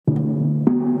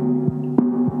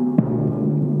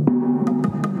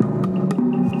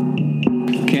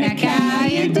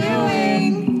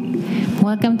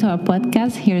Welcome to our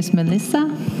podcast. Here's Melissa,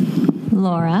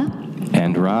 Laura,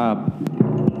 and Rob.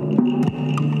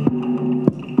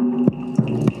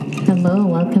 Hello,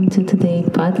 welcome to today's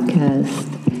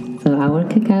podcast. So our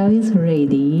cacao is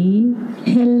ready.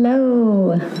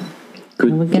 hello.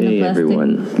 Good day,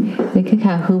 everyone. The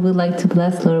cacao. Who would like to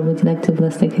bless? Laura, would you like to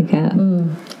bless the cacao?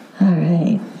 All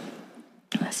right.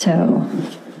 So,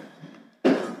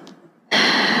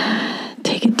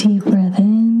 take a deep breath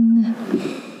in.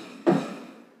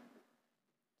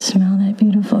 Smell that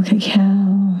beautiful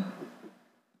cacao.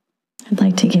 I'd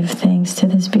like to give thanks to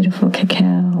this beautiful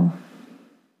cacao.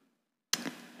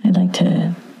 I'd like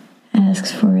to ask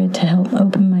for it to help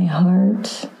open my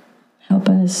heart, help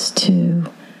us to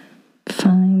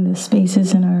find the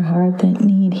spaces in our heart that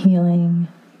need healing,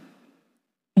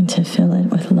 and to fill it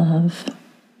with love,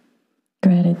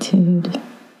 gratitude,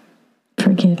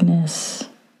 forgiveness.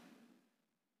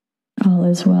 All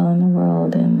is well in the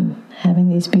world, and having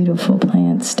these beautiful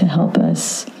plants to help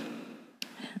us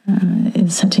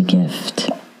is such a gift.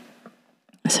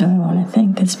 So I want to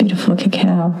thank this beautiful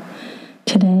cacao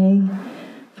today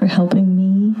for helping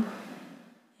me,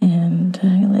 and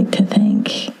I like to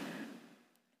thank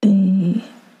the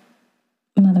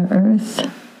Mother Earth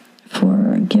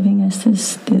for giving us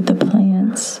the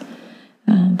plants,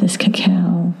 this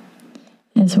cacao,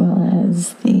 as well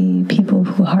as the people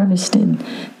who harvested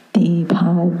the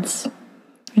pods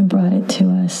and brought it to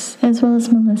us, as well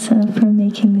as Melissa for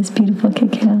making this beautiful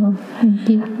cacao. Thank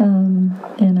you. And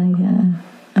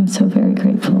I'm so very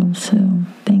grateful. So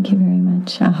thank you very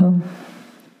much. Aho.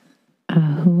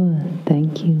 Aho.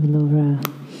 Thank you, Laura.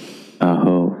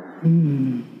 Aho.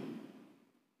 You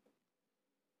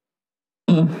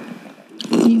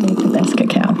make the best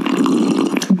cacao.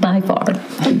 By far.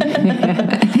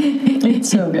 It's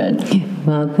so good.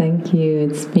 Well, thank you.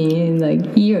 It's been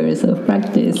like years of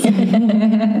practice.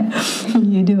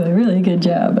 You do a really good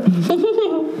job.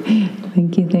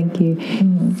 Thank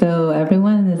you. So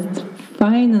everyone is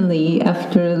finally,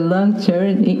 after a long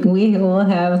journey, we all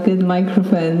have good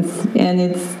microphones,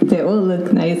 and they all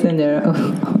look nice, and they're all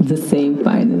the same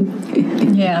finally.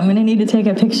 Yeah, I'm gonna need to take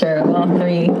a picture of all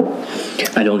three.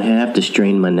 I don't have to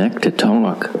strain my neck to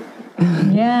talk.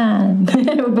 Yeah,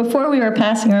 before we were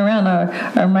passing around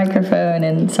our microphone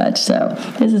and such, so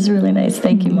this is really nice.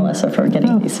 Thank you, Melissa, for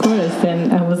getting these. Of course,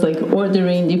 and I was like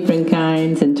ordering different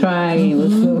kinds and trying. It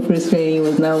was so frustrating. It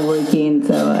was not working,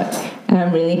 so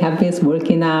I'm really happy it's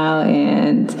working now.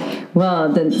 And well,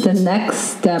 the next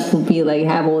step would be like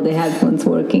have all the headphones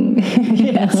working.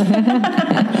 Yes,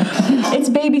 it's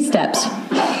baby steps.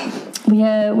 We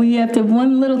have to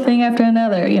one little thing after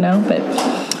another, but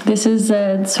this is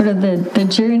sort of the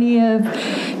journey of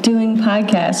doing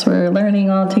podcasts. We're learning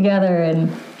all together,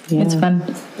 and it's fun.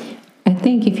 I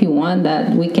think if you want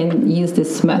that, we can use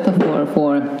this metaphor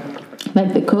for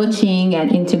like the coaching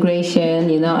and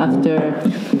integration, after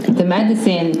the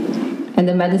medicine. And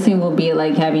the medicine will be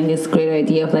like having this great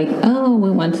idea of like, oh,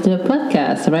 we want to do a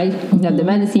podcast, right? The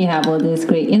medicine, you have all these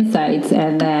great insights,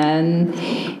 and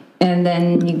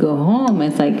then you go home.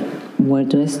 It's like, where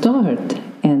do I start?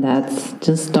 And that's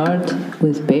just start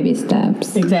with baby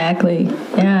steps. Exactly.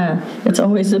 Yeah. It's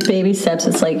always the baby steps.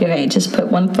 It's like, okay, just put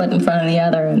one foot in front of the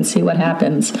other and see what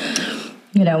happens.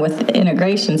 With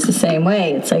integrations the same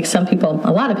way. It's like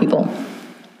a lot of people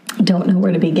don't know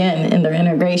where to begin in their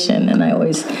integration. And I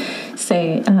always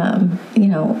say,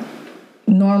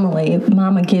 normally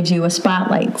mama gives you a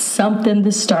spotlight, something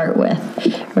to start with,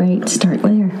 right? Start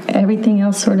there. Everything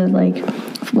else sort of like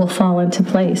will fall into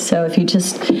place. So if you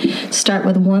just start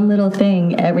with one little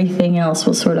thing, everything else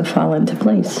will sort of fall into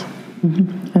place.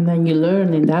 Mm-hmm. And then you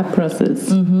learn in that process.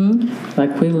 Mm-hmm.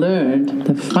 Like we learned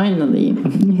that finally,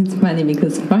 it's funny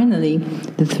because finally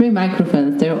the 3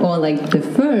 microphones, they're all like the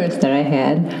first that I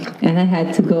had, and I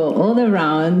had to go all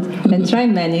around and try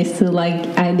many to like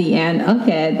at the end,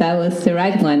 okay, that was the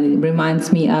right one. It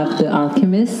reminds me of The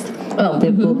Alchemist,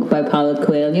 the book by Paulo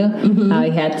Coelho. How I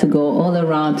had to go all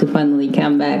around to finally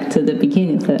come back to the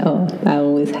beginning. So, I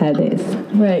always had this.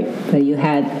 Right. But you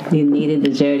needed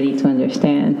the journey to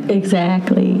understand.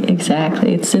 Exactly.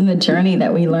 It's in the journey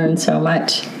that we learn so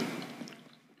much.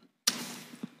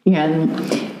 Yeah. And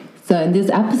so in this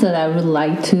episode, I would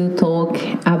like to talk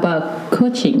about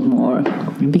coaching more,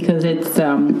 because it's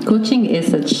coaching is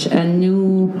such a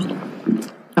new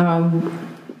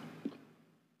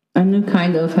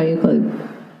kind of, how you call it,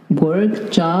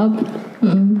 work, job,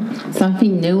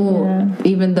 something new,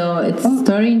 even though it's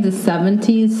starting in the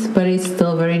 70s, but it's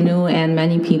still very new, and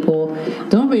many people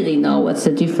don't really know what's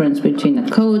the difference between a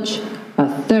coach,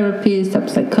 a therapist, a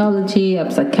psychology, a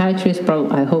psychiatrist,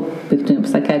 probably, I hope between a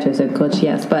psychiatrist and coach,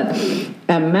 yes, but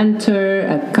a mentor,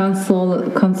 a counselor.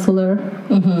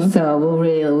 So we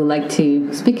really would like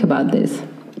to speak about this.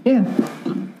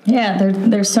 Yeah,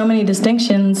 there's so many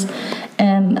distinctions,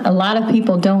 and a lot of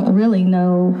people don't really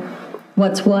know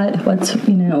what's where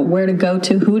to go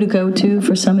to, who to go to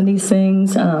for some of these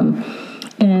things.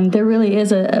 And there really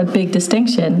is a big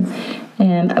distinction.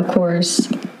 And of course,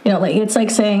 it's like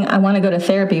saying, I want to go to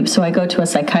therapy, so I go to a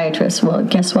psychiatrist. Well,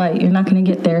 guess what? You're not going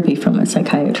to get therapy from a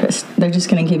psychiatrist. They're just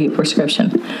going to give you a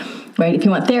prescription, right? If you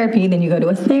want therapy, then you go to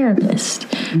a therapist,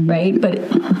 right? But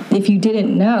if you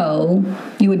didn't know,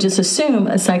 you would just assume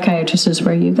a psychiatrist is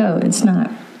where you go. It's not.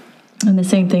 And the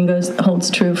same thing holds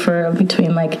true for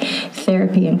between like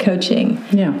therapy and coaching.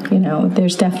 Yeah.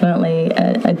 There's definitely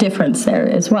a difference there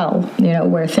as well.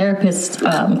 Where therapists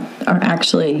are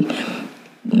actually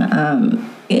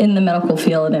in the medical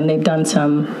field, and they've done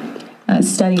some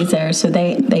studies there, so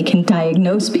they can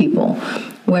diagnose people.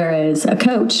 Whereas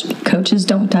coaches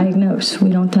don't diagnose. We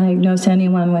don't diagnose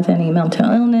anyone with any mental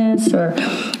illness or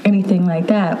anything like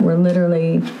that. We're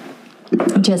literally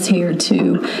just here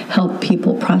to help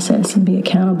people process and be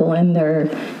accountable in their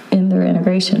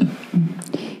integration.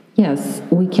 Yes,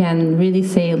 we can really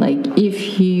say, like,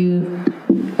 if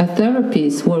a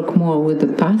therapist work more with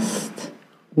the past,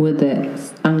 with the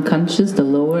unconscious, the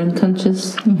lower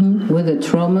unconscious, with the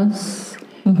traumas,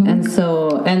 and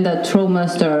the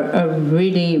traumas are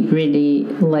really, really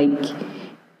like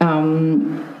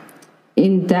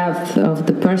in depth of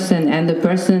the person, and the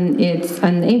person is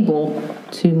unable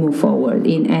to move forward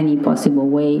in any possible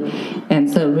way, and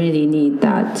so really need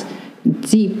that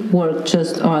deep work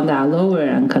just on that lower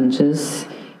unconscious,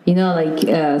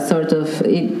 sort of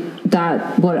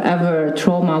that whatever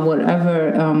trauma,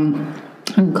 whatever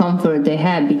uncomfort they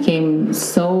had became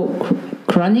so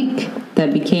chronic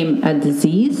that became a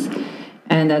disease.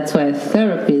 And that's why a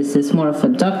therapist is more of a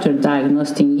doctor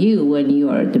diagnosing you when you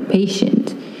are the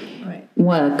patient. Right.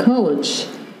 While a coach,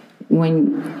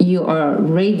 when you are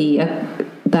ready,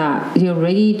 that you're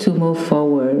ready to move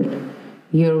forward,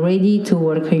 you're ready to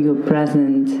work on your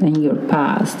present and your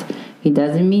past. It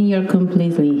doesn't mean you're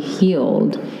completely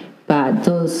healed, but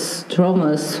those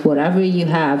traumas, whatever you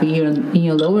have in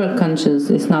your lower conscious,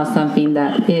 is not something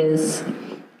that is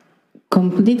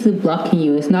completely blocking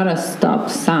you. It's not a stop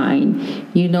sign.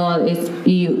 It's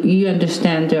you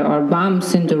understand there are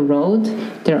bumps in the road,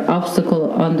 there are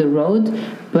obstacles on the road,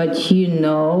 but you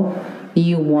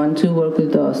want to work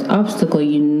with those obstacles.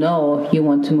 You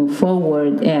want to move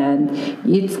forward, and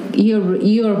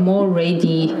you're more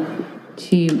ready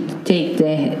to take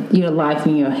your life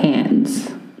in your hands,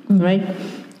 right?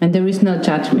 And there is no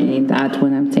judgment in that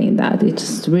when I'm saying that. It's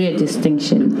just really a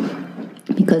distinction.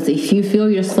 Because if you feel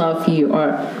yourself you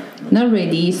are not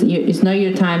ready, it's not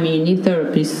your time, you need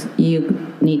therapist,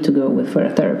 you need to go for a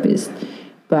therapist.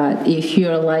 But if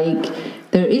you're like,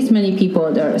 there is many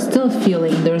people that are still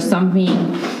feeling there's something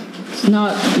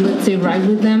not, let's say, right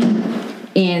with them,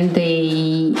 and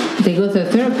they go to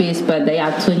a therapist, but they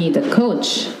actually need a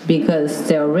coach because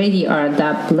they already are at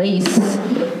that place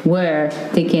where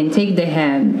they can take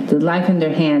the life in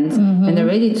their hands, and they're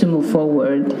ready to move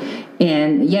forward.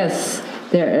 And yes,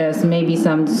 there is maybe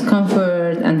some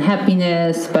discomfort and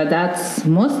happiness, but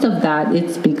most of that,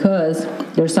 it's because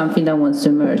there's something that wants to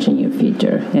emerge in your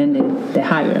future and the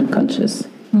higher unconscious.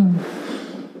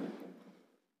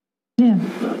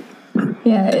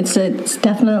 Yeah, it's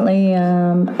definitely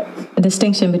a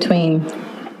distinction between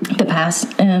the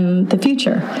past and the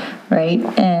future, right?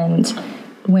 And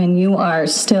when you are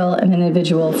still an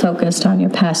individual focused on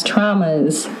your past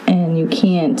traumas and you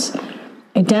can't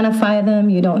identify them,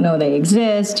 you don't know they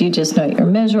exist, you just know you're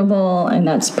miserable, and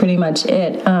that's pretty much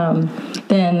it,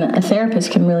 then a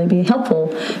therapist can really be helpful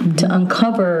to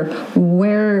uncover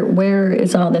where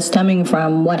is all this stemming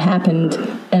from, what happened,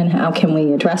 and how can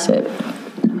we address it.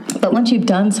 But once you've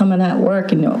done some of that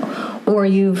work, or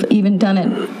you've even done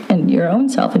it in your own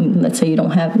self, and let's say you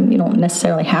don't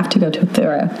necessarily have to go to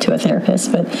a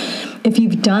therapist, but if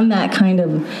you've done that kind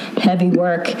of heavy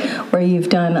work where you've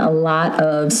done a lot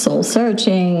of soul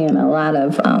searching and a lot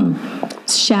of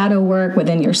shadow work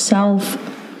within yourself,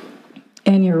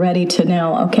 and you're ready to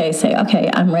now, say,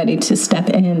 I'm ready to step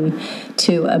in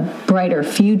to a brighter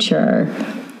future,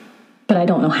 but I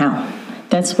don't know how.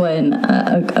 That's when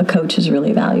a coach is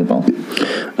really valuable.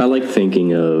 I like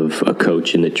thinking of a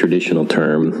coach in the traditional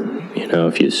term,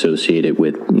 if you associate it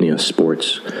with,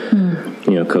 sports.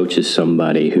 Coach is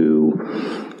somebody who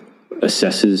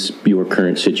assesses your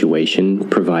current situation,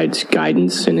 provides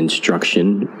guidance and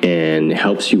instruction, and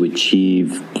helps you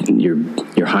achieve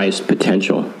your highest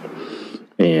potential.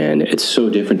 And it's so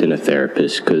different than a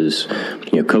therapist because,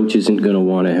 coach isn't going to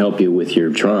want to help you with your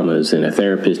traumas, and a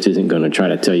therapist isn't going to try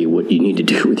to tell you what you need to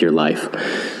do with your life.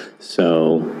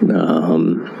 So,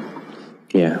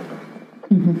 yeah.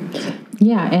 Mm-hmm.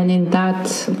 Yeah, and in that,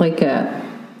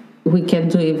 we can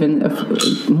do even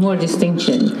more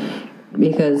distinction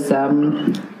because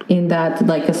in that,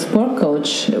 like a sport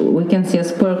coach, we can see a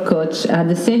sport coach at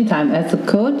the same time as a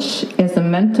coach, as a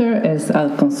mentor, as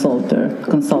a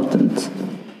consultant.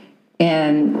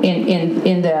 And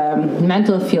in the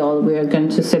mental field, we are going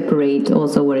to separate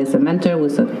also what is a mentor,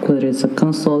 what is a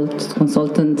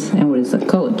consultant, and what is a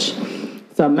coach.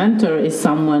 So a mentor is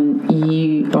someone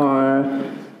you are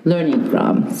learning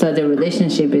from. So the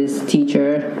relationship is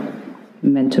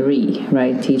teacher-mentoree,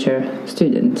 right?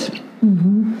 Teacher-student.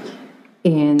 Mm-hmm.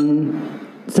 And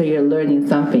so you're learning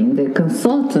something. The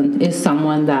consultant is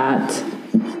someone that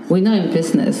we know in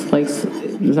business, like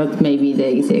that may be the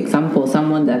easy example,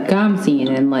 someone that comes in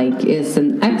and is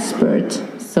an expert.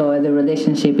 So the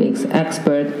relationship is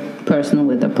expert person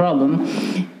with a problem,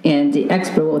 and the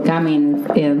expert will come in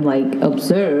and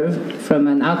observe from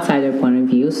an outsider point of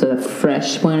view, so a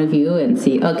fresh point of view, and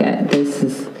see, okay, this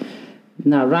is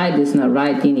not right, this is not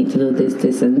right, you need to do this,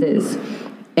 this, and this.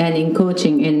 And in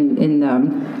coaching, in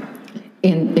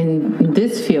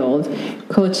this field,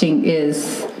 coaching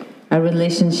is a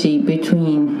relationship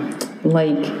between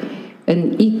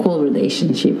an equal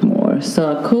relationship more.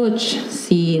 So a coach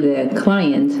see the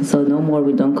client, so no more,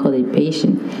 we don't call it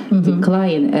patient, mm-hmm. the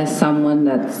client as someone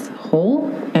that's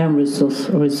whole and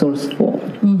resourceful.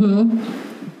 Mm-hmm.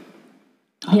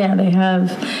 Yeah, they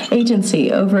have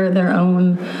agency over their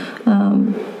own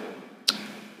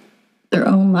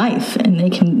life, and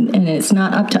it's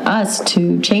not up to us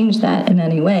to change that in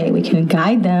any way. We can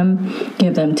guide them,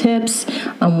 give them tips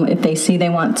if they see they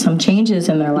want some changes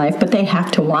in their life, but they have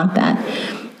to want that.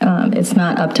 It's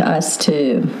not up to us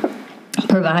to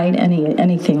provide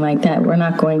anything like that. We're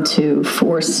not going to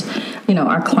force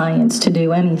our clients to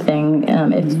do anything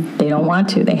if they don't want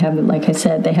to. They have, like I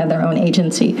said, they have their own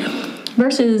agency.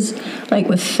 Versus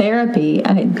with therapy,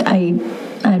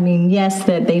 I mean, yes,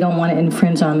 that they don't want to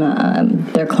infringe on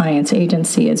their client's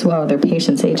agency as well, their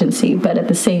patient's agency. But at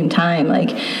the same time,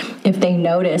 if they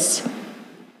notice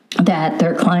that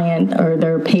their client or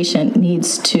their patient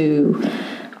needs to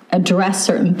address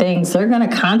certain things, they're going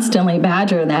to constantly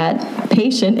badger that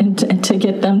patient and to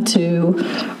get them to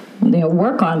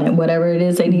work on it, whatever it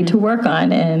is they need to work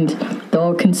on, and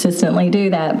they'll consistently do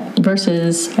that.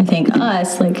 Versus, I think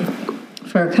us,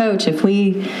 for a coach, if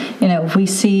we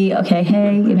see, okay,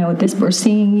 hey, this, we're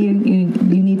seeing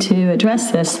you need to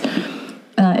address this.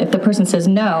 If the person says,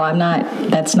 no, I'm not,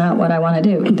 that's not what I want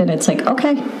to do, then it's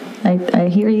okay, I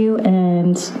hear you,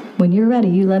 and when you're ready,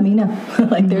 you let me know.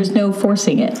 There's no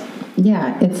forcing it.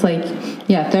 Yeah, it's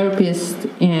therapist,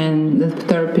 and the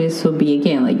therapist will be,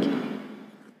 again,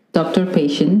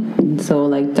 doctor-patient, so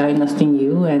diagnosing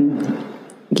you and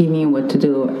giving you what to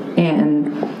do.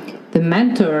 And the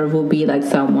mentor will be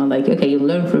someone okay, you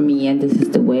learn from me and this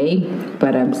is the way,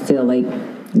 but I'm still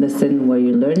listen where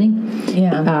you're learning.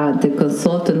 Yeah. The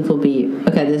consultant will be,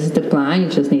 okay, this is the plan, you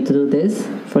just need to do this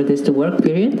for this to work,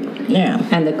 period. Yeah.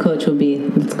 And the coach will be,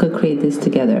 let's co-create this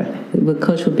together. The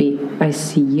coach will be, I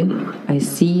see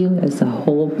you as a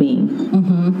whole being.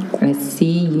 Mm-hmm. I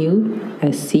see you,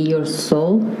 I see your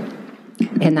soul,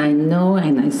 and I know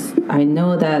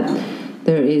that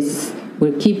there is,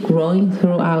 we keep growing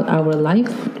throughout our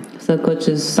life. So coach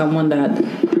is someone that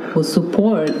will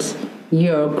support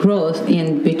your growth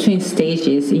in between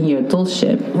stages in your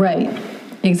adultship. Right.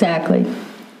 Exactly.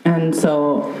 And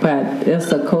so, but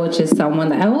as a coach is someone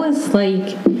that I always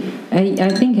I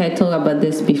think I talked about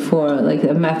this before,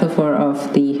 a metaphor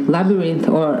of the labyrinth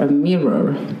or a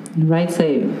mirror, right?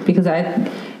 So, because I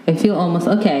feel almost,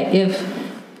 okay, if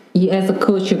you, as a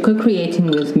coach, you're co-creating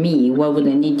with me, what would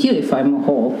I need you if I'm a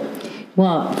whole?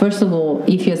 Well, first of all,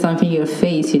 if you're something in your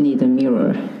face, you need a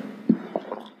mirror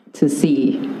to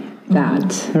see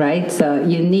that, right? So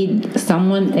you need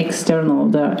someone external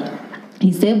that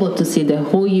is able to see the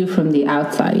whole you from the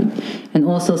outside, and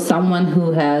also someone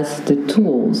who has the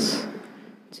tools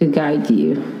to guide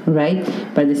you, right?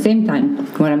 But at the same time,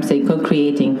 when I'm saying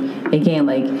co-creating, again,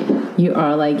 you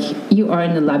are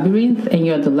in the labyrinth, and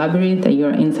you're the labyrinth, and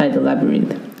you're inside the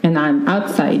labyrinth, and I'm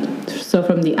outside. So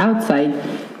from the outside,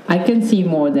 I can see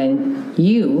more than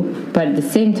you, but at the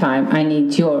same time, I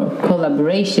need your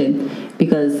collaboration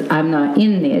because I'm not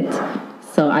in it.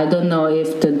 So I don't know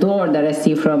if the door that I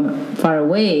see from far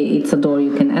away, it's a door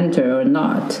you can enter or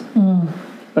not. Mm.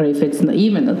 Or if it's not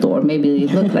even a door, maybe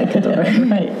it looks like a door.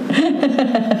 Right.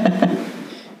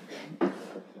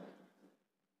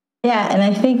 Yeah, and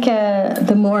I think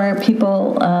the more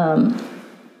people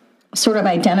sort of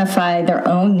identify their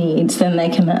own needs, then they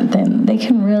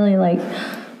can really like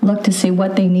look to see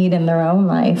what they need in their own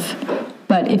life.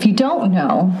 But if you don't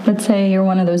know, let's say you're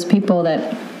one of those people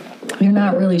that you're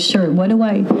not really sure, what do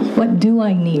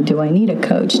I need? Do I need a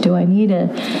coach? Do I need a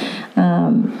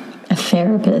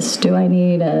therapist? Do I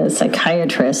need a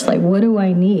psychiatrist? Like, what do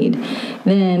I need?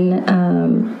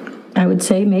 Then I would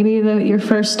say maybe your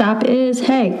first stop is,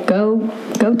 hey, go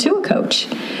to a coach.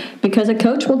 Because a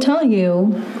coach will tell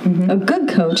you, a good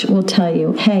coach will tell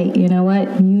you, hey, you know what?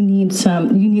 You need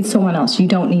someone else. You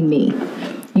don't need me.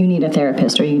 You need a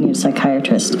therapist or you need a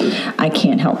psychiatrist. I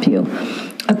can't help you.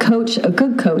 A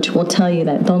good coach will tell you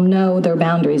that they'll know their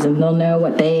boundaries and they'll know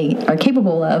what they are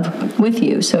capable of with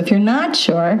you. So if you're not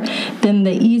sure, then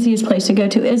the easiest place to go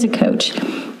to is a coach.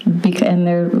 And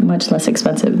they're much less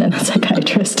expensive than a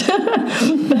psychiatrist.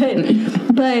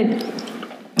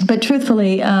 But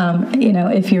truthfully,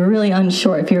 if you're really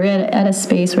unsure, if you're at a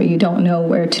space where you don't know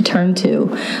where to turn to,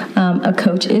 a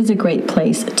coach is a great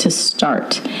place to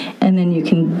start. And then you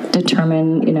can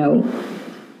determine,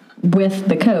 with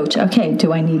the coach, okay,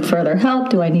 do I need further help?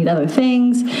 Do I need other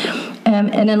things?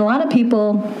 And then there's a lot of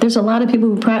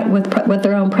people who with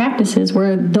their own practices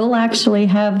where they'll actually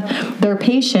have their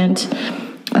patient,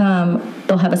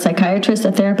 they'll have a psychiatrist,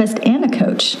 a therapist, and a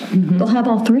coach. They'll have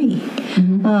all three,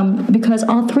 because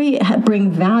all three bring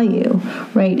value,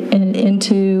 right,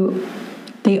 into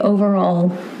the overall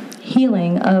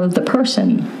healing of the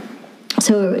person.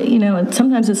 So,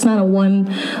 sometimes it's not a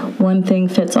one thing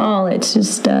fits all. It's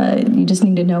just you just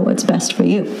need to know what's best for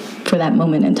you for that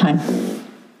moment in time.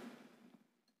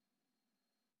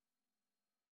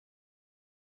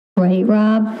 Right,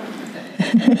 Rob?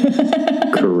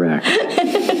 Correct.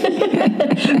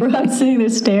 Rob's sitting there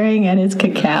staring at his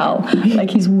cacao like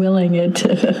he's willing it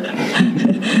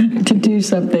to do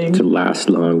something. To last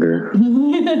longer.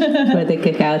 For the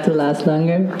cacao to last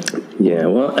longer? Yeah,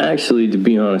 well, actually, to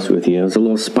be honest with you, it was a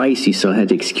little spicy, so I had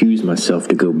to excuse myself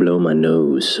to go blow my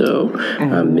nose, so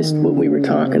I missed what we were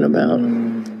talking about.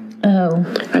 Oh.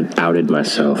 I outed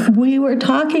myself. We were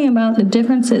talking about the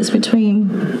differences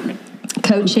between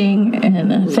coaching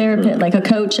and a therapist, like a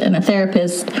coach and a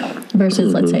therapist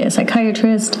versus, let's say, a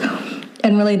psychiatrist,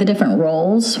 and really the different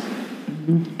roles.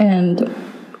 And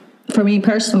for me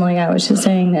personally, I was just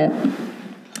saying that,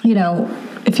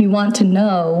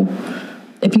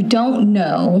 if you don't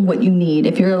know what you need,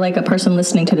 if you're like a person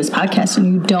listening to this podcast and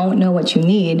you don't know what you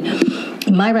need,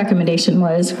 my recommendation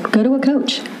was go to a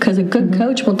coach, because a good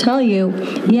coach will tell you,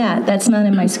 yeah, that's not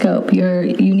in my scope.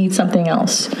 You need something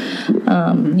else.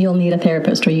 You'll need a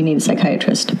therapist or you need a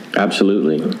psychiatrist.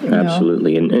 Absolutely.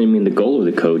 And I mean, the goal of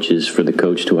the coach is for the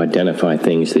coach to identify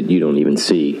things that you don't even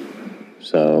see.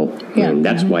 So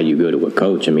that's why you go to a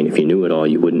coach. I mean, if you knew it all,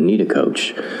 you wouldn't need a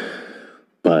coach.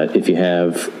 But if you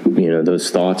have,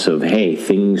 those thoughts of, hey,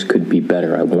 things could be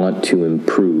better, I want to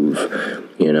improve,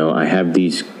 I have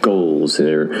these goals that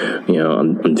are,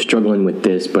 I'm struggling with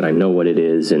this, but I know what it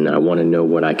is, and I want to know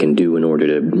what I can do in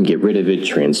order to get rid of it,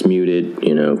 transmute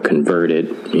it, convert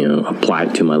it, apply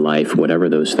it to my life, whatever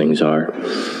those things are.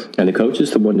 And the coach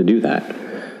is the one to do that.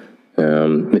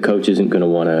 The coach isn't going to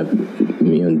want to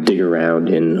dig around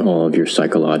in all of your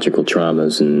psychological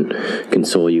traumas and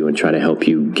console you and try to help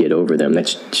you get over them.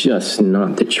 That's just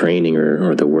not the training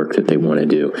or the work that they want to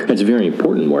do. It's very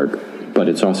important work, but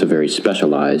it's also very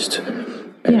specialized.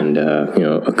 And,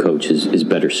 a coach is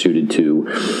better suited to,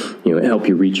 help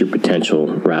you reach your potential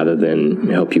rather than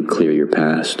help you clear your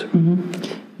past.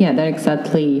 Yeah, that's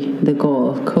exactly the goal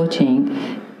of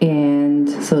coaching. And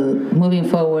so moving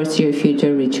forward to your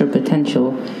future, reach your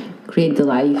potential, create the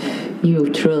life you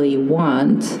truly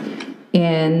want.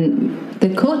 And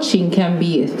the coaching can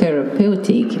be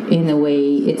therapeutic in a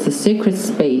way. It's a secret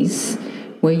space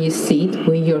where you sit,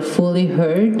 where you're fully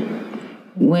heard,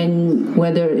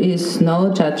 where there is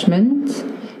no judgment,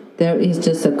 there is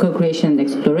just a co-creation and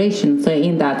exploration. So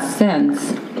in that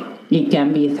sense, it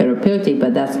can be therapeutic,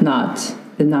 but that's not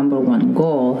the number one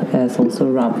goal, as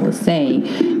also Rob was saying.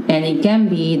 And it can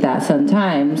be that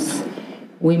sometimes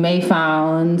we may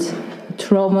find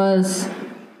traumas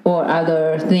or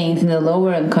other things in the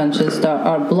lower unconscious that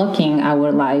are blocking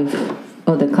our life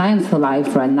or the client's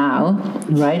life right now,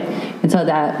 right? And so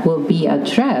that will be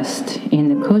addressed in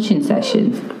the coaching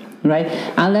session, right?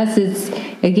 Unless it's,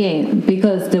 again,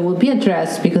 because they will be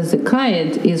addressed because the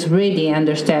client is ready and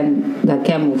understand that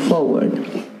can move forward.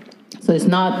 So it's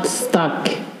not stuck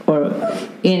or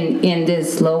in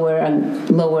this lower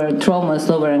traumas,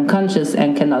 lower unconscious,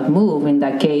 and cannot move. In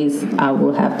that case, I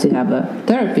will have to have a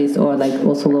therapist, or like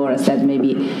also Laura said,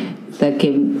 maybe that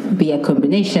can be a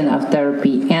combination of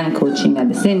therapy and coaching at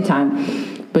the same time.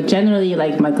 But generally,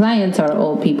 like, my clients are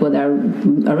all people that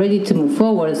are ready to move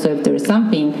forward. So if there's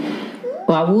something,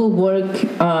 well, I will work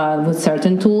with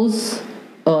certain tools,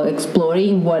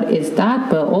 exploring what is that,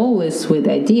 but always with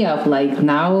the idea of, like,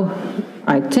 now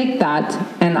I take that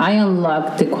and I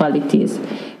unlock the qualities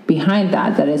behind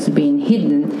that is being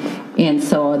hidden, and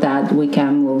so that we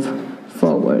can move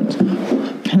forward.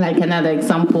 Like another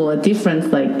example, a difference,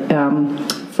 like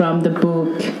from the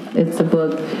book, it's a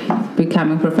book,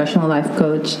 Becoming Professional Life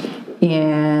Coach,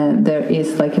 and there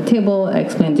is like a table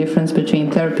explaining difference between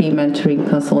therapy, mentoring,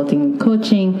 consulting, and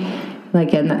coaching.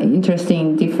 Like an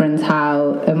interesting difference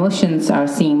how emotions are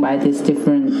seen by these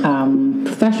different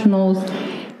professionals.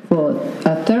 For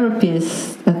a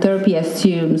therapy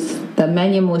assumes that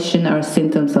many emotions are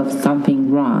symptoms of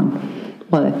something wrong,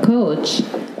 while a coach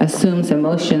assumes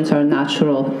emotions are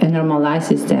natural and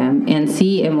normalizes them and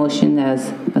see emotion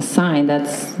as a sign.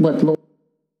 That's what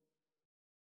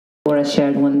Laura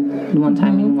shared one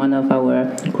time in one of our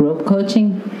group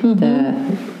coaching.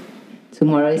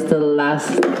 Tomorrow is the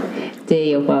last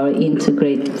day of our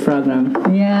Integrate program.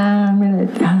 Yeah,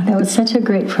 that was such a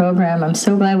great program. I'm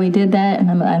so glad we did that, and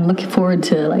I'm looking forward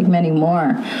to like many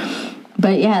more.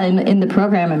 But yeah, in the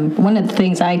program, and one of the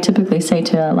things I typically say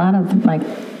to a lot of my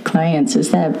clients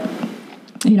is that,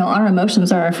 you know, our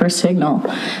emotions are our first signal.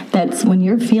 That's when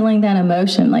you're feeling that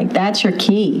emotion, like that's your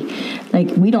key. Like,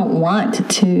 we don't want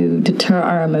to deter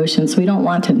our emotions. We don't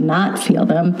want to not feel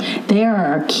them. They are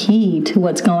our key to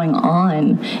what's going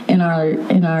on in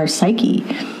our psyche.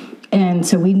 And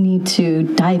so we need to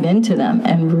dive into them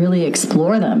and really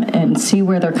explore them and see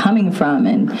where they're coming from,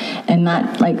 and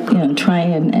not, like, you know, try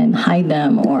and hide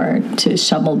them or to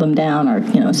shovel them down or,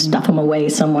 you know, stuff them away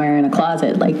somewhere in a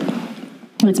closet. Like,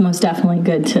 it's most definitely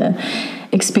good to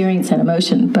experience that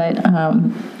emotion. But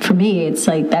for me, it's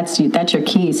like that's your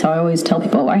key. So I always tell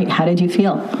people, all right, how did you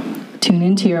feel? Tune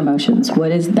into your emotions.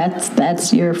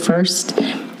 That's your first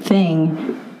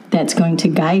thing that's going to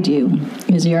guide you,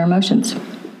 is your emotions.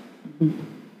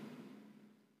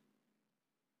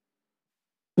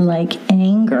 Like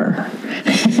anger.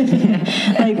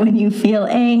 Like when you feel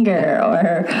anger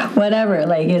or whatever,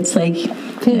 like it's like,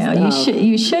 you know,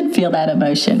 you should feel that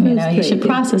emotion, you know, you should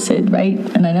process it, right?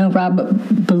 And I know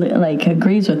Rob like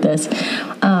agrees with this.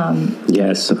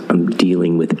 Yes, I'm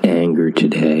dealing with anger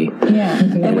today. Yeah.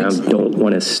 And I don't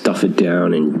want to stuff it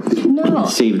down and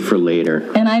save it for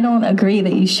later. And I don't agree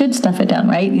that you should stuff it down,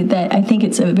 right? That I think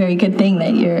it's a very good thing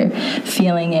that you're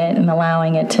feeling it and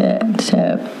allowing it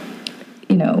to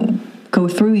you know, go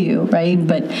through you, right?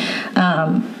 But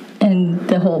and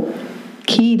the whole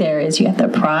key there is you have to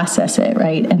process it,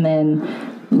 right? And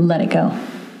then let it go.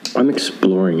 I'm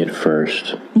exploring it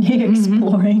first. You're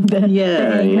exploring the thing.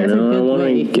 You know,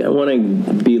 I want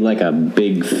to be like a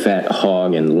big fat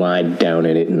hog and lie down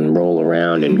in it and roll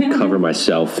around and cover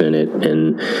myself in it,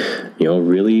 and, you know,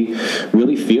 really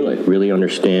feel it, really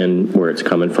understand where it's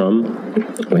coming from,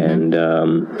 and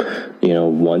you know,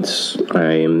 once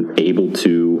I am able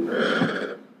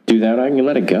to do that, I can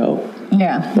let it go.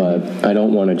 Yeah. But I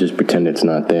don't want to just pretend it's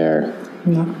not there.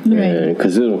 No. Right.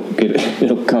 Because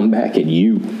it'll come back at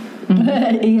you.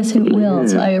 Yes, it will.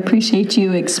 So I appreciate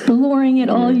you exploring it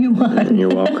all you want. You're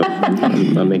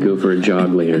welcome. I may go for a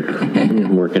jog later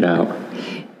and work it out.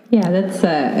 Yeah, that's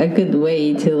a good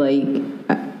way to, like,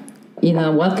 you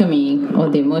know, welcoming all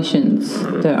the emotions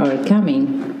that are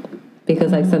coming.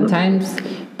 Because, like, sometimes,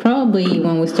 probably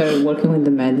when we started working with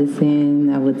the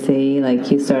medicine, I would say, like,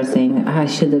 you start saying, I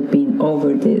should have been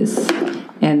over this,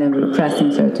 and then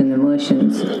repressing certain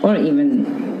emotions, or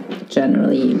even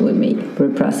generally we may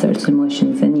repress certain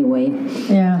emotions anyway.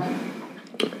 Yeah.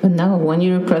 But no, when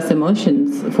you repress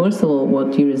emotions, first of all,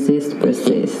 what you resist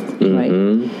persists,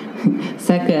 right?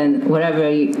 Second, whatever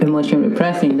emotion you're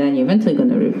repressing, then you're eventually going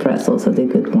to repress also the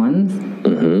good ones.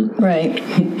 Right.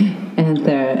 And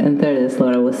third, as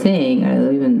Laura was saying,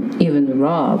 even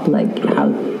Rob, like, how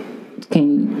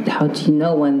do you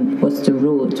know what's the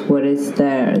root? What is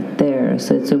there?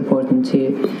 So it's important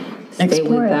to stay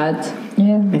with that.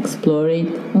 Yeah. Explore it.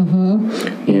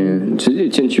 Yeah,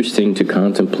 it's interesting to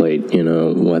contemplate, you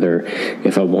know, whether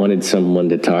if I wanted someone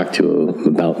to talk to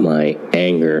about my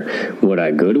anger, would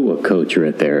I go to a coach or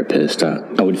a therapist?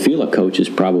 I would feel a coach is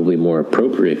probably more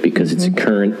appropriate because it's a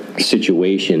current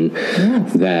situation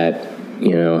that,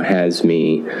 you know, has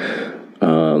me,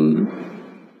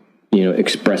 you know,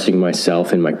 expressing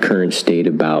myself in my current state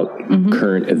about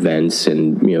current events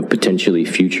and, you know, potentially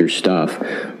future stuff.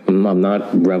 I'm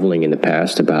not reveling in the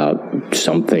past about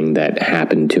something that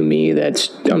happened to me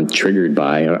I'm triggered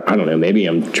by. I don't know, maybe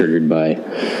I'm triggered by,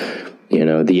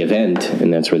 the event,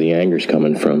 and that's where the anger's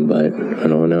coming from. But I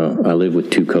don't know. I live with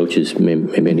 2 coaches.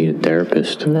 Maybe I need a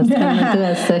therapist. Let's come and do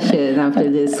a session after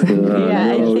this.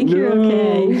 I think you're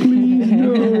okay. Please,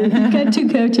 no. You've got 2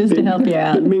 coaches to help you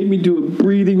out. They made me do a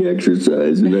breathing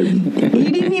exercise, and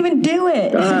You didn't even do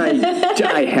it.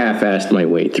 I half-assed my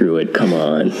way through it. Come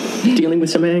on. Dealing with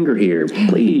some anger here,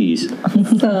 please.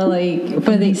 So, like,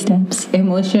 for the steps,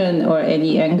 emotion or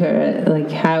any anger,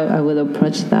 like, how I would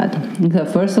approach that. So,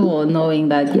 first of all, knowing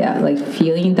that, like,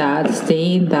 feeling that,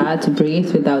 staying that,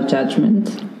 breathe without judgment.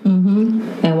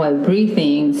 Mm-hmm. And while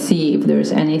breathing, see if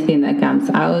there's anything that comes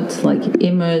out, like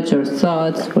image or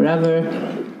thoughts, whatever.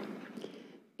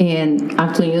 And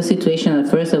after your situation, at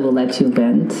first I will let you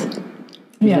vent.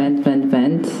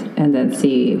 Vent, and then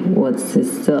see what's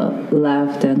still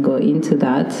left and go into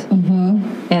that.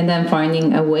 Mm-hmm. And then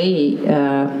finding a way,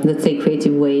 let's say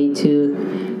creative way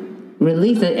to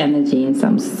release the energy in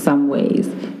some ways.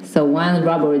 So one,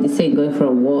 Rob already said going for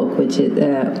a walk, which is,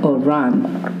 or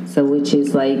run. So which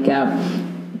is like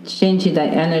changing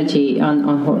that energy on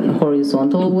a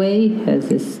horizontal way,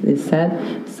 as is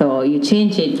said. So you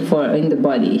change it for in the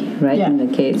body, right? Yeah. In the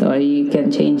case, or you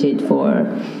can change it for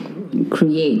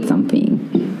create something,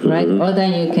 right? Mm-hmm. Or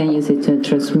then you can use it to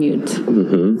transmute.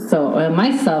 Mm-hmm. So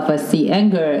myself, I see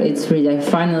anger. It's really, I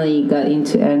finally got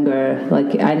into anger.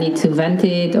 Like I need to vent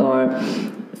it or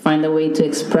find a way to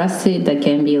express it. That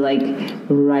can be like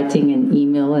writing an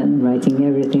email and writing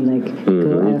everything like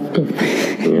go after.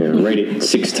 Yeah, write it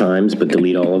 6 times, but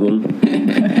delete all of them.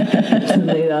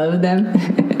 Delete all of them.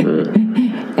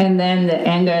 And then the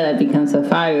anger that becomes a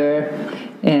fire.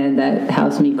 And that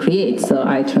helps me create, so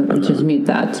I transmute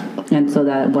that, and so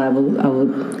that I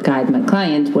would guide my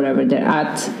clients wherever they're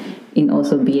at, and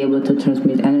also be able to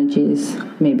transmit energies.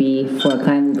 Maybe for a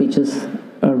client would be just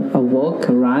a walk,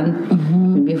 a run.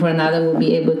 Mm-hmm. Maybe for another we'll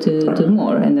be able to do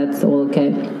more, and that's all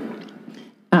okay.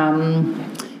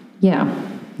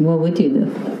 What would you do?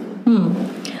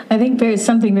 I think there's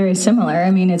something very similar.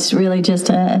 I mean, it's really just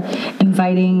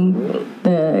inviting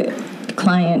the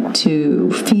client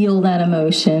to feel that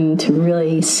emotion, to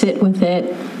really sit with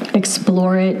it,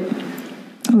 explore it,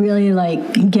 really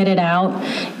like get it out,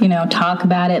 talk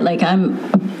about it. Like I'm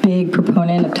a big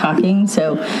proponent of talking.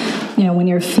 So, when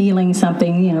you're feeling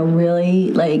something,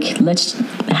 really like let's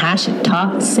hash it,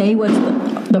 talk, say what's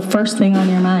the first thing on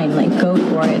your mind, like go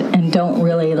for it, and don't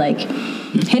really like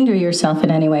hinder yourself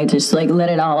in any way. Just like let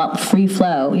it all out, free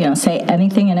flow, say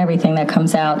anything and everything that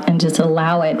comes out and just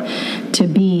allow it to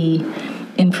be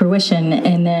in fruition,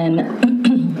 and then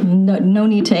no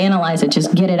need to analyze it,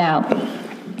 just get it out.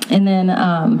 And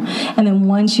then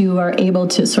once you are able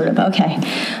to sort of, okay,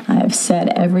 I've said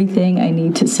everything I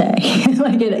need to say,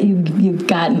 like you've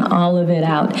gotten all of it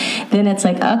out, then it's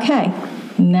like, okay,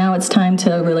 now it's time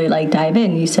to really like dive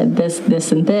in. You said this,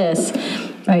 and this.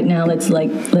 Right now, let's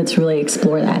really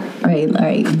explore that, right?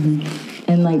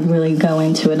 Mm-hmm. And like really go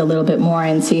into it a little bit more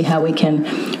and see how we can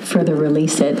further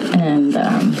release it and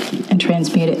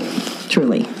transmute it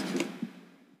truly.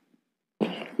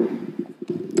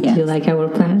 Yeah. You like our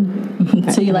plan?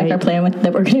 So you like our plan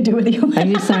that we're going to do with you? Are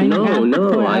you signing up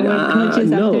for our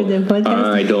coaches after the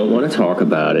podcast? I don't want to talk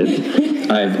about it.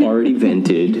 I've already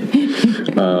vented.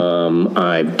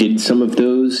 I did some of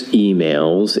those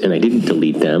emails, and I didn't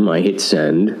delete them. I hit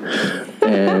send.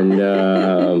 And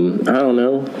I don't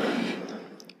know.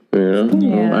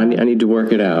 I need to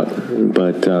work it out.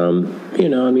 But,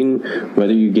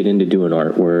 whether you get into doing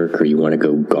artwork or you want to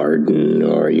go garden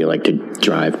or you like to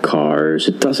drive cars,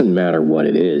 it doesn't matter what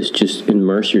it is. Just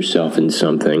immerse yourself in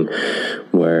something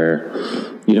where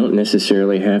you don't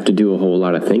necessarily have to do a whole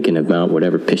lot of thinking about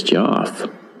whatever pissed you off.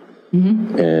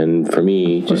 Mm-hmm. And for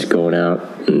me, just going out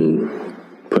and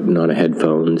putting on a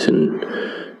headphones and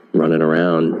running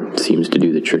around seems to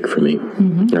do the trick for me.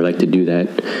 Mm-hmm. I like to do that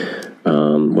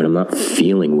when I'm not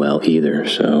feeling well either,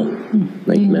 so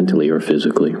like mentally or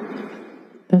physically.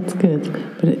 That's good.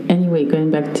 But anyway, going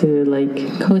back to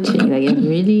like coaching, like I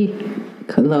really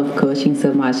love coaching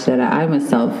so much that I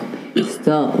myself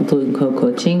still doing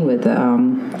co-coaching with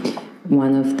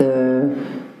one of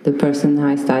the person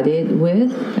I studied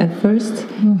with at first.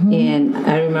 Mm-hmm. And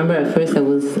I remember at first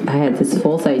I had this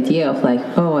false idea of like,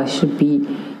 oh, I should be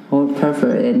all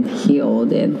perfect and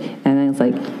healed, and I was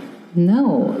like,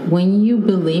 no, when you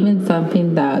believe in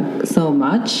something that so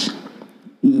much,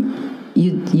 you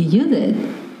use it.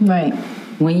 Right.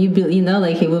 When you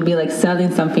like it would be like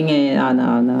selling something and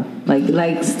no.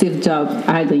 Like Steve Jobs,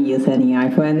 I don't use any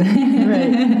iPhone.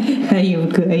 Right.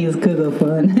 I use Google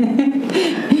phone.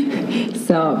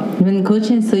 So when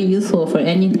coaching is so useful for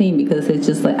anything because it's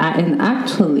just like, and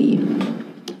actually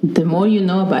the more you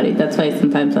know about it. That's why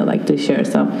sometimes I like to share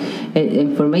some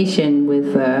information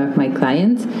with my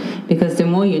clients, because the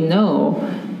more you know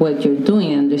what you're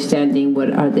doing, understanding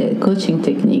what are the coaching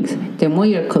techniques, the more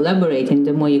you're collaborating,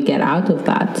 the more you get out of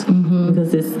that.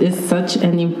 Because this is such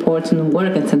an important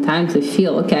work, and sometimes I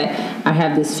feel, okay, I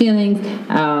have this feeling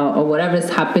or whatever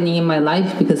is happening in my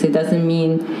life, because it doesn't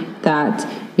mean that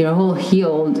you're all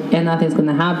healed and nothing's going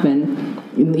to happen.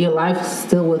 Your life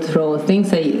still will throw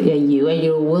things at you, and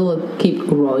you will keep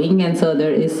growing, and so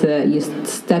there is you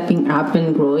stepping up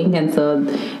and growing. And so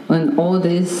when all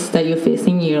this that you're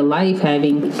facing in your life,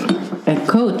 having a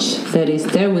coach that is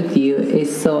there with you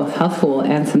is so helpful.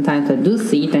 And sometimes I do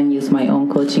see it and use my own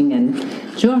coaching and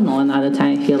journal, and other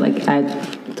time I feel like I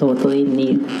totally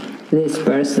need this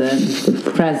person,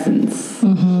 the presence,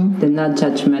 the not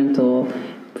judgmental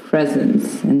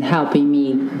presence, and helping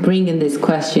me bring in this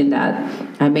question that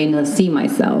I may not see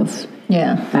myself.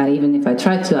 Yeah. Even if I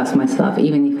try to ask myself,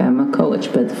 even if I'm a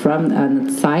coach, but from an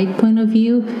outside point of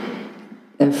view,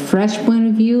 a fresh point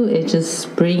of view, it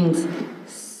just brings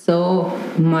so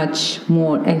much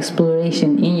more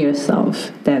exploration in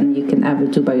yourself than you can ever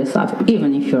do by yourself,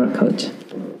 even if you're a coach.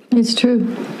 It's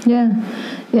true. Yeah.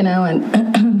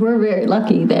 And we're very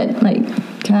lucky that,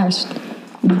 gosh,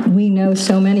 we know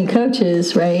so many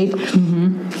coaches, right?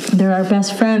 They're our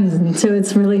best friends. And so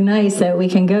it's really nice that we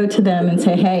can go to them and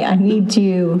say, hey, I need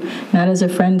you, not as a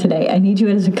friend today, I need you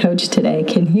as a coach today.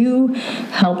 Can you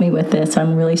help me with this?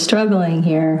 I'm really struggling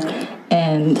here.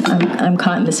 And I'm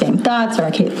caught in the same thoughts, or I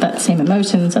get the same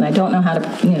emotions, and I don't know how to,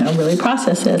 really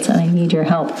process this, and I need your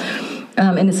help.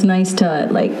 And it's nice to,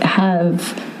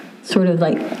 have sort of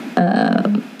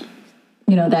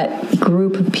that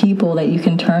group of people that you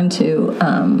can turn to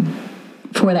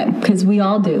for that, because we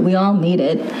all do. We all need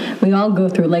it. We all go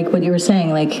through, like what you were saying,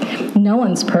 no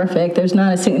one's perfect. There's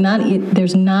not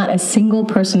a single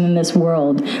person in this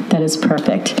world that is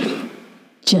perfect.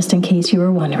 Just in case you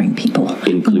were wondering, people.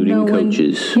 Including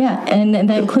coaches. Yeah, and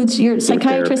that includes your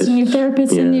psychiatrists and your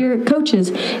therapists and your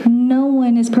coaches. No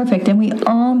one is perfect, and we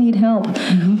all need help.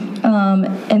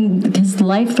 And because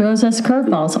life throws us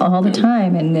curveballs all the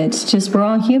time, and it's just, we're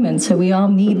all human, so we all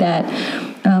need that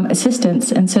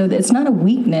assistance. And so it's not a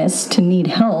weakness to need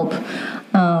help.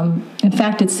 In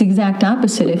fact, it's the exact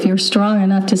opposite. If you're strong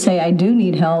enough to say, I do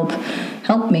need help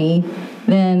me,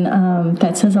 then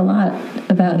that says a lot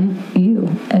about you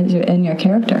and your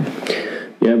character.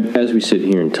 Yeah, as we sit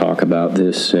here and talk about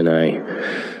this, and I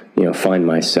find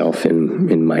myself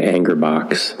in my anger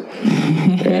box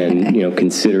and,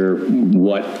 consider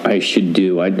what I should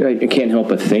do. I can't help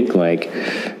but think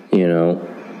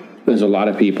there's a lot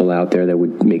of people out there that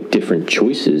would make different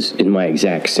choices in my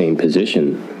exact same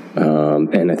position.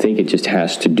 And I think it just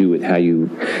has to do with how you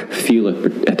feel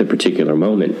at the particular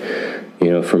moment.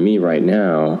 For me right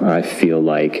now, I feel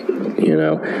like,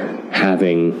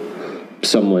 having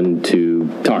someone to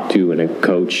talk to and a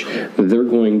coach, they're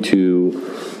going to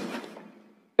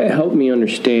help me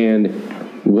understand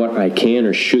what I can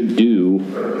or should do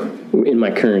in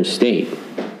my current state.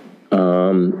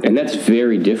 And that's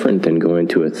very different than going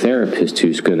to a therapist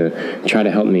who's going to try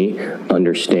to help me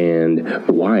understand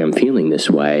why I'm feeling this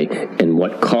way and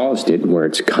what caused it and where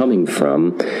it's coming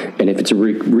from. And if it's a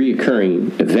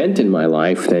reoccurring event in my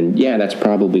life, then yeah, that's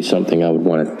probably something I would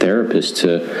want a therapist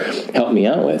to help me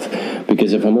out with.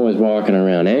 Because if I'm always walking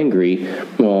around angry,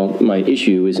 well, my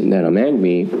issue isn't that I'm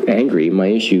angry. My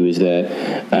issue is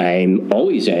that I'm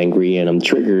always angry and I'm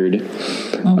triggered.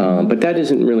 But that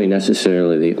isn't really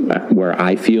necessarily where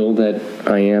I feel that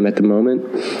I am at the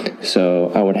moment.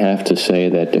 So I would have to say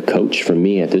that the coach for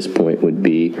me at this point would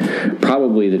be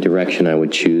probably the direction I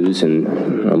would choose. And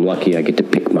I'm lucky I get to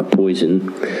pick my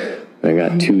poison. I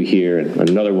got 2 here, and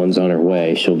another one's on her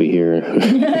way. She'll be here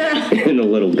in a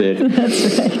little bit.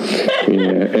 That's right.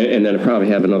 And then I probably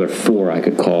have another 4 I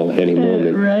could call at any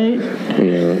moment. Right.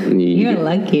 You're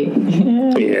lucky.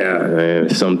 Yeah,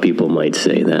 some people might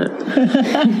say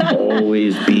that.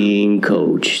 Always being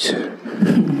coached.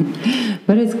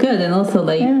 But it's good. And also,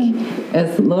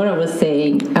 as Laura was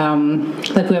saying, we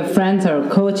have friends or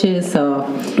coaches, so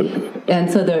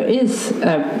there is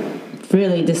a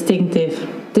really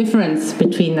distinctive difference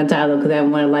between a dialogue that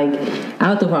we're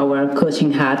out of our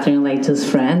coaching hat and just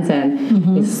friends,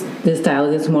 and this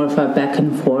dialogue is more of a back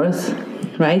and forth,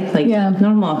 right?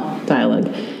 Normal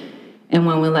dialogue. And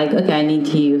when we're okay, I need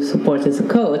you support as a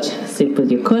coach, so you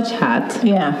put your coach hat.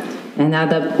 Yeah. And at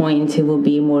that point, it will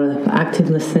be more of active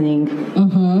listening,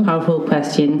 powerful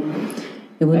question.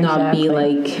 It would not be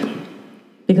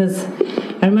because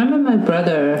I remember my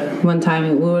brother, one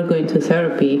time we were going to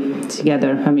therapy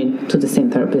together. I mean, to the same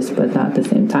therapist, but not at the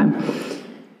same time.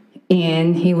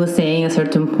 And he was saying at a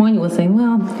certain point, he was saying,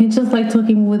 well, it's just like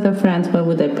talking with a friend, why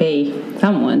would I pay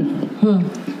someone?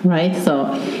 Right? So,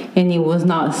 and he was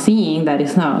not seeing that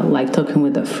it's not like talking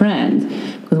with a friend.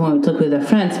 Because when we talk with our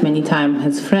friends, many times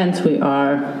as friends, we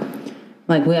are,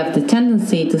 like, we have the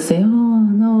tendency to say, oh,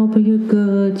 no, but you're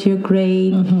good, you're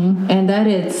great. And that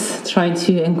is trying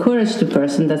to encourage the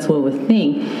person, that's what we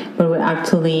think. But we're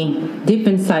actually deep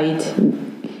inside,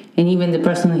 and even the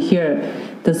person here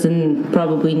doesn't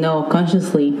probably know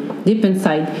consciously, deep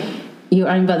inside, you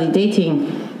are invalidating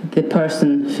the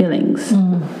person's feelings.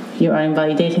 You are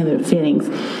invalidating their feelings.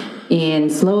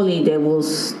 And slowly they will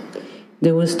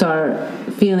start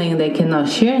feeling they cannot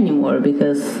share anymore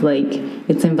because, like,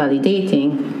 it's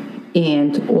invalidating.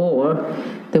 And or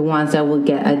the ones that will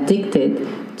get addicted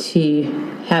to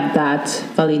have that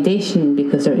validation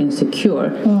because they're insecure,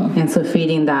 and so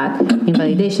feeding that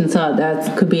invalidation. So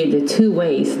that could be the two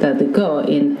ways that they go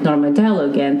in normal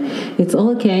dialogue. And it's all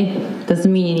okay.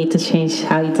 Doesn't mean you need to change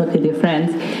how you talk with your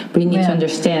friends, but you need to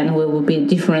understand what would be the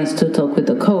difference to talk with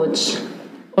a coach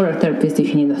or a therapist if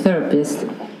you need a therapist.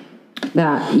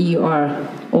 That you are,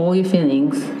 all your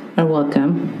feelings are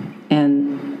welcome,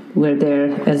 and we're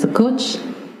there as a coach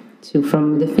to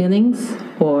from the feelings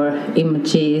or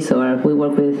images, or we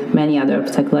work with many other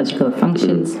psychological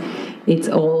functions. It's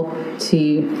all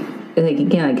to, like,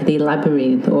 again, like the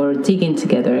labyrinth, or digging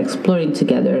together, exploring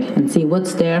together, and see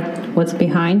what's there, what's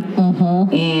behind,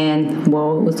 and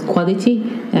what was quality,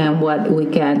 and what we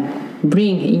can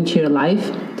bring into your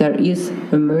life that is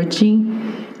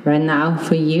emerging right now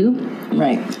for you.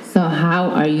 Right. So how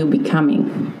are you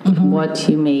becoming what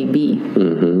you may be?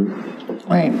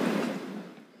 Right.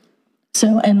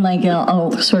 So, and like,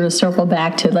 I'll sort of circle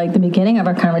back to like the beginning of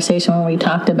our conversation when we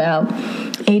talked about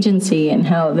agency and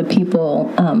how the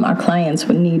people, our clients,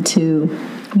 would need to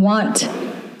want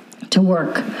to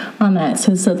work on that.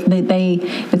 So it's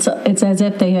as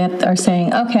if they are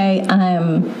saying, okay,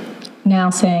 I'm now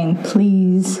saying,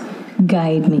 please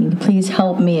guide me, please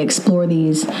help me explore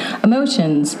these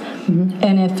emotions.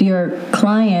 And if your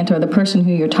client or the person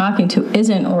who you're talking to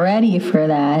isn't ready for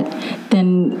that,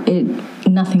 then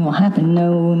nothing will happen.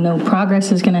 No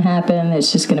progress is going to happen.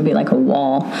 It's just going to be like a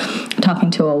wall, talking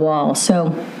to a wall. So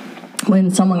when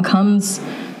someone comes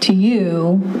to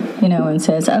you, and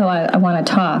says, oh, I want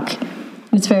to talk,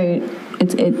 it's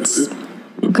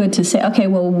good to say, okay,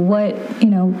 well, what,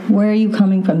 where are you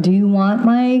coming from? Do you want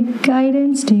my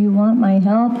guidance? Do you want my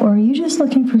help? Or are you just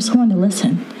looking for someone to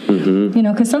listen?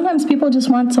 Because sometimes people just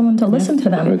want someone to listen to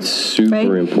them. It's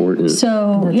super important.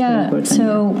 So,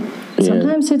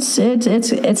 sometimes it's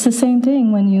the same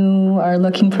thing when you are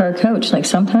looking for a coach. Like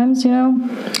sometimes,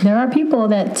 there are people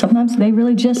that sometimes they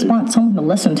really just want someone to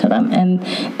listen to them, and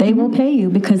they will pay you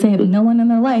because they have no one in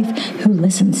their life who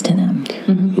listens to them.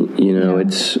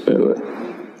 It's...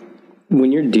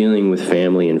 when you're dealing with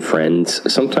family and friends,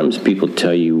 sometimes people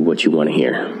tell you what you want to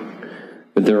hear.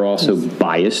 But they're also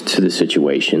biased to the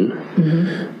situation.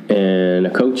 And a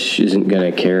coach isn't going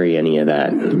to carry any of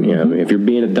that. If you're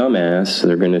being a dumbass,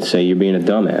 they're going to say you're being a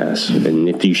dumbass. And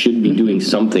if you should be doing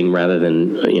something rather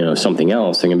than, something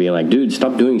else, they're going to be like, dude,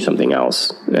 stop doing something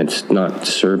else. That's not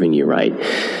serving you right.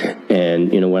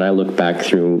 And, when I look back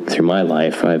through my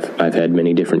life, I've had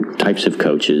many different types of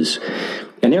coaches.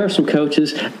 And there are some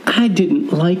coaches I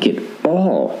didn't like at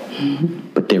all,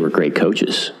 but they were great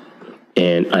coaches.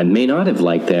 And I may not have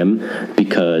liked them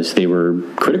because they were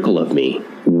critical of me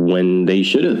when they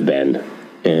should have been.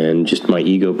 And just my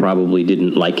ego probably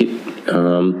didn't like it.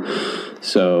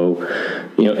 So,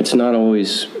 it's not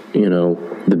always,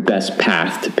 the best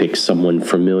path to pick someone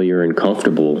familiar and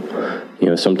comfortable.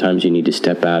 Sometimes you need to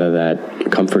step out of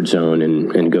that comfort zone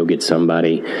and go get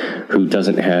somebody who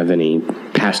doesn't have any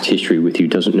past history with you,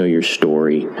 doesn't know your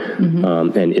story,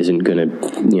 and isn't going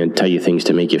to tell you things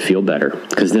to make you feel better.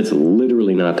 Because that's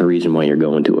literally not the reason why you're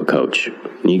going to a coach.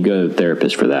 You go to a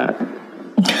therapist for that.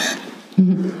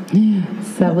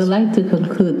 So I would like to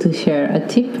conclude to share a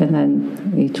tip, and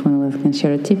then each one of us can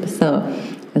share a tip. So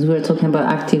as we were talking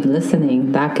about active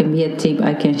listening, that can be a tip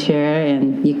I can share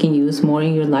and you can use more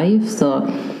in your life. So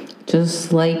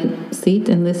just like sit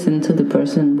and listen to the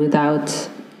person without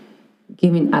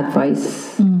giving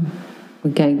advice,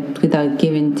 without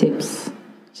giving tips.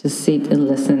 Just sit and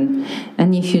listen.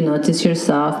 And if you notice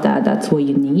yourself that that's what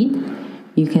you need,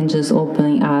 you can just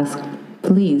openly ask,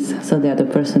 please, so the other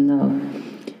person knows.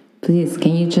 Please,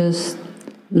 can you just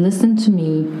listen to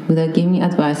me without giving me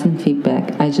advice and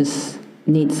feedback? I just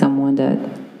need someone that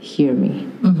hear me.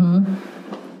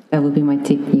 That would be my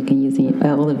tip you can use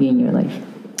all of you in your life.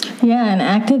 Yeah, and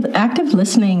active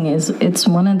listening it's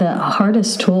one of the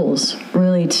hardest tools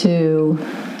really to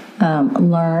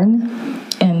learn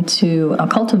and to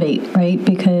cultivate, right?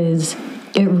 Because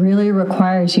it really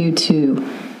requires you to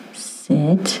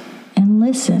sit and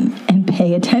listen and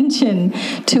pay attention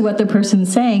to what the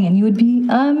person's saying. And you would be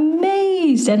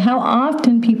amazed at how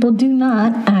often people do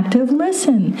not active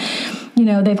listen. You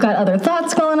know, they've got other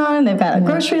thoughts going on, they've got a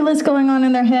grocery list going on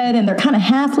in their head, and they're kind of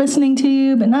half listening to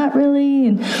you, but not really.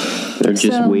 And they're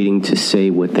just waiting to say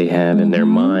what they have in their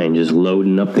mind, just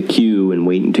loading up the queue and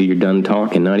waiting until you're done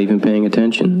talking, not even paying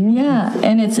attention. Yeah,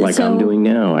 and it's like I'm doing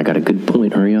now. I got a good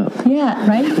point. Hurry up. Yeah,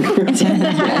 right?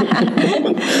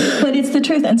 But it's the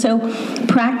truth. And so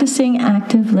practicing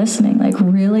active listening, like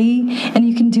really, and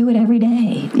you can do it every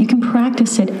day. You can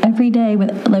practice it every day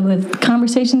with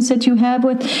conversations that you have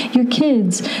with your kids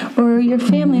or your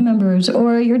family members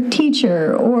or your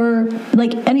teacher or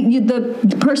like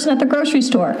the person at the grocery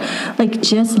store. Like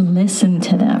just listen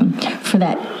to them for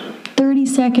that 30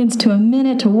 seconds to a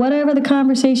minute to whatever the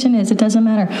conversation is. It doesn't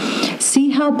matter.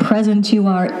 See how present you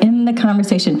are in the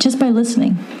conversation just by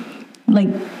listening. Like,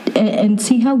 and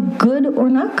see how good or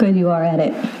not good you are at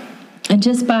it. And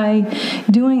just by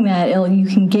doing that, you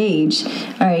can gauge,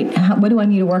 all right, what do I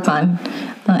need to work on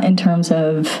in terms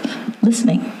of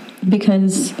listening?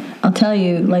 Because I'll tell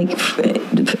you, like,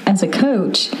 as a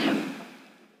coach,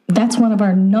 that's one of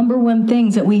our number one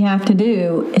things that we have to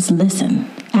do is listen,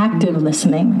 active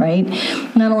listening, right?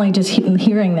 Not only just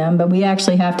hearing them, but we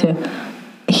actually have to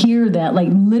hear that, like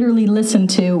literally listen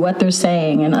to what they're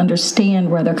saying and understand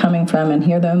where they're coming from and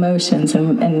hear the emotions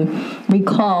and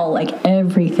recall like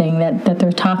everything that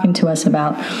they're talking to us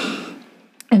about.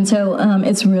 And so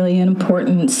it's really an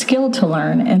important skill to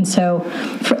learn. And so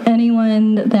for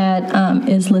anyone that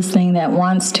is listening that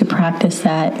wants to practice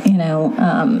that,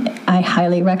 I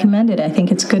highly recommend it. I think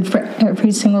it's good for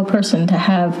every single person to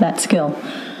have that skill.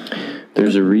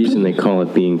 There's a reason they call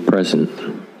it being present,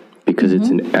 because it's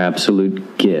an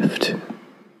absolute gift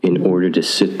in order to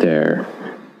sit there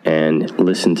and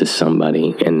listen to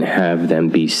somebody and have them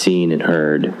be seen and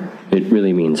heard. It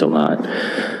really means a lot.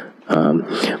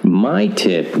 My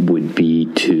tip would be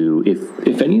to,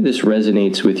 if any of this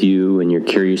resonates with you and you're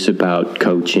curious about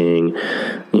coaching,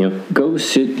 go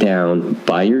sit down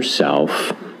by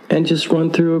yourself and just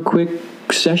run through a quick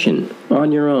session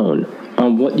on your own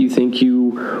on what you think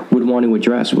you would want to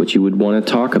address, what you would want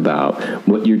to talk about,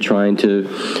 what you're trying to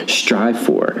strive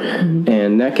for. Mm-hmm.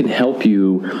 And that can help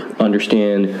you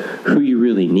understand who you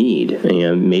really need.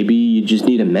 Maybe you just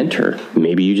need a mentor.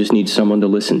 Maybe you just need someone to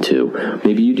listen to.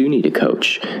 Maybe you do need a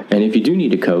coach. And if you do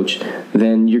need a coach,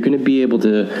 then you're going to be able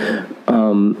to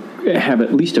have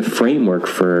at least a framework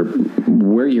for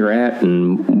where you're at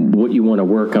and what you want to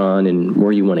work on and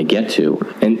where you want to get to.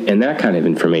 And that kind of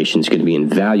information is going to be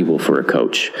invaluable for a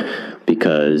coach,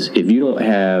 because if you don't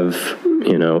have,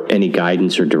 any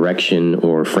guidance or direction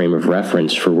or frame of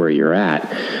reference for where you're at,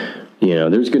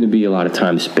 there's going to be a lot of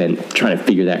time spent trying to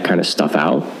figure that kind of stuff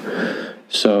out.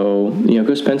 So,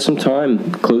 go spend some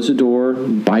time, close the door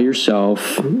by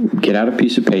yourself, get out a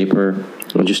piece of paper,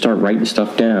 and just start writing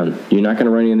stuff down. You're not going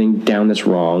to write anything down that's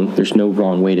wrong. There's no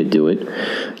wrong way to do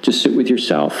it. Just sit with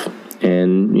yourself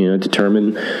and,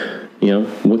 determine,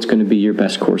 what's going to be your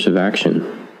best course of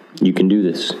action. You can do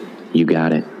this. You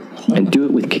got it. And do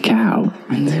it with Cacao.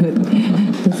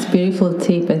 It's a beautiful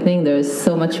tip. I think there's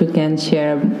so much we can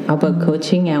share about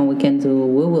coaching, and we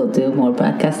will do more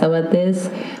podcasts about this.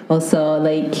 Also,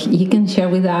 you can share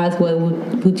with us what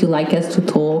would you like us to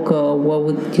talk, or what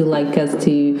would you like us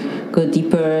to go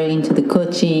deeper into the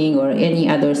coaching or any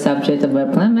other subject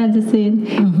about plant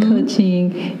medicine,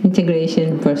 coaching,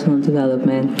 integration, personal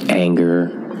development.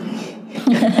 Anger.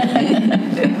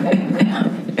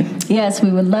 Yes,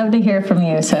 we would love to hear from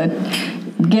you. So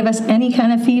give us any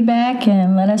kind of feedback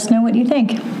and let us know what you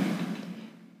think.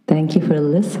 Thank you for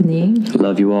listening.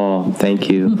 Love you all. Thank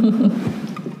you.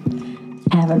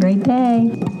 Have a great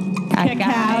day.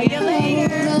 Cacao you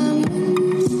later.